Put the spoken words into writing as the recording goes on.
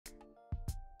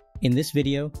In this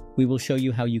video, we will show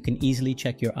you how you can easily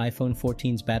check your iPhone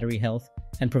 14's battery health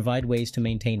and provide ways to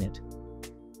maintain it.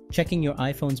 Checking your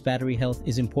iPhone's battery health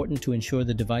is important to ensure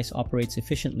the device operates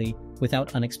efficiently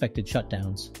without unexpected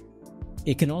shutdowns.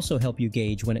 It can also help you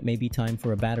gauge when it may be time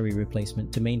for a battery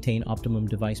replacement to maintain optimum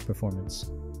device performance.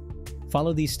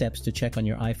 Follow these steps to check on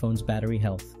your iPhone's battery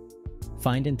health.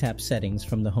 Find and tap Settings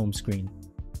from the home screen.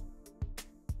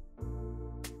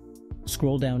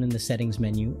 Scroll down in the Settings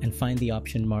menu and find the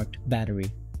option marked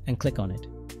Battery and click on it.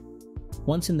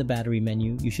 Once in the Battery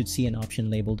menu, you should see an option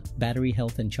labeled Battery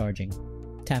Health and Charging.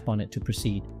 Tap on it to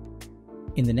proceed.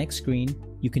 In the next screen,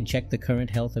 you can check the current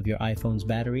health of your iPhone's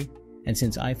battery, and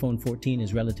since iPhone 14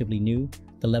 is relatively new,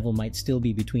 the level might still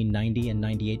be between 90 and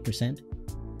 98%.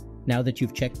 Now that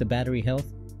you've checked the battery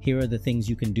health, here are the things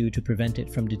you can do to prevent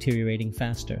it from deteriorating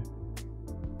faster.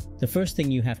 The first thing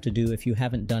you have to do if you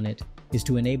haven't done it is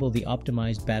to enable the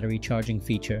optimized battery charging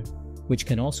feature, which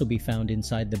can also be found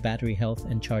inside the battery health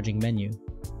and charging menu.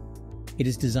 It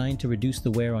is designed to reduce the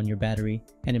wear on your battery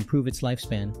and improve its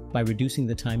lifespan by reducing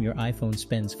the time your iPhone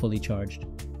spends fully charged.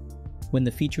 When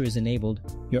the feature is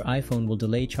enabled, your iPhone will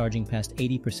delay charging past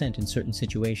 80% in certain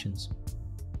situations.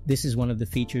 This is one of the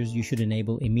features you should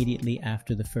enable immediately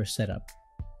after the first setup.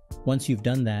 Once you've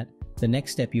done that, the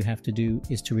next step you have to do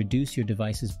is to reduce your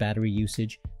device's battery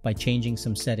usage by changing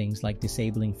some settings like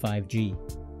disabling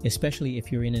 5G, especially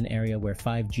if you're in an area where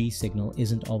 5G signal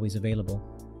isn't always available,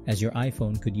 as your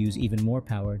iPhone could use even more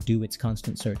power due to its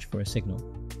constant search for a signal.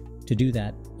 To do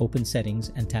that, open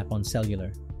Settings and tap on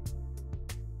Cellular.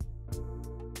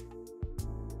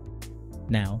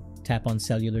 Now, tap on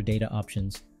Cellular Data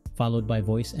Options, followed by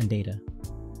Voice and Data.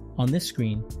 On this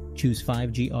screen, choose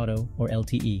 5G Auto or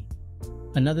LTE.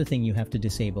 Another thing you have to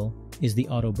disable is the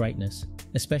auto brightness,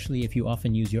 especially if you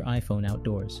often use your iPhone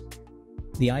outdoors.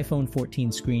 The iPhone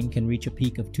 14 screen can reach a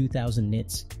peak of 2000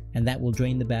 nits, and that will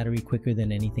drain the battery quicker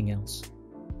than anything else.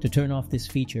 To turn off this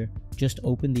feature, just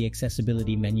open the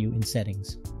Accessibility menu in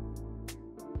Settings.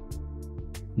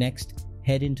 Next,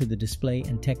 head into the Display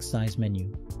and Text Size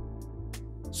menu.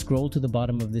 Scroll to the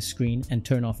bottom of this screen and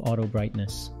turn off auto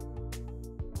brightness.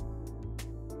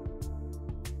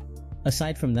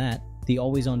 Aside from that, the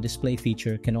always-on display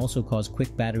feature can also cause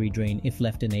quick battery drain if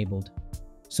left enabled.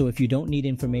 So if you don't need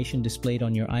information displayed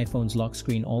on your iPhone's lock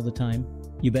screen all the time,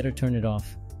 you better turn it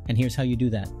off. And here's how you do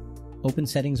that. Open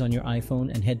Settings on your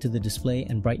iPhone and head to the Display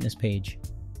and Brightness page.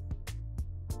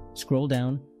 Scroll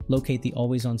down, locate the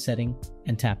Always On setting,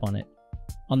 and tap on it.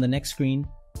 On the next screen,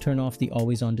 turn off the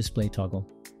Always On display toggle.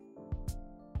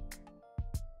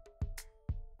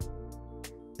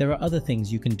 There are other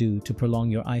things you can do to prolong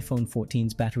your iPhone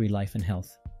 14's battery life and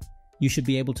health. You should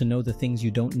be able to know the things you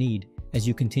don't need as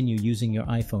you continue using your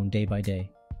iPhone day by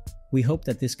day. We hope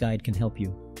that this guide can help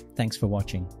you. Thanks for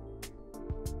watching.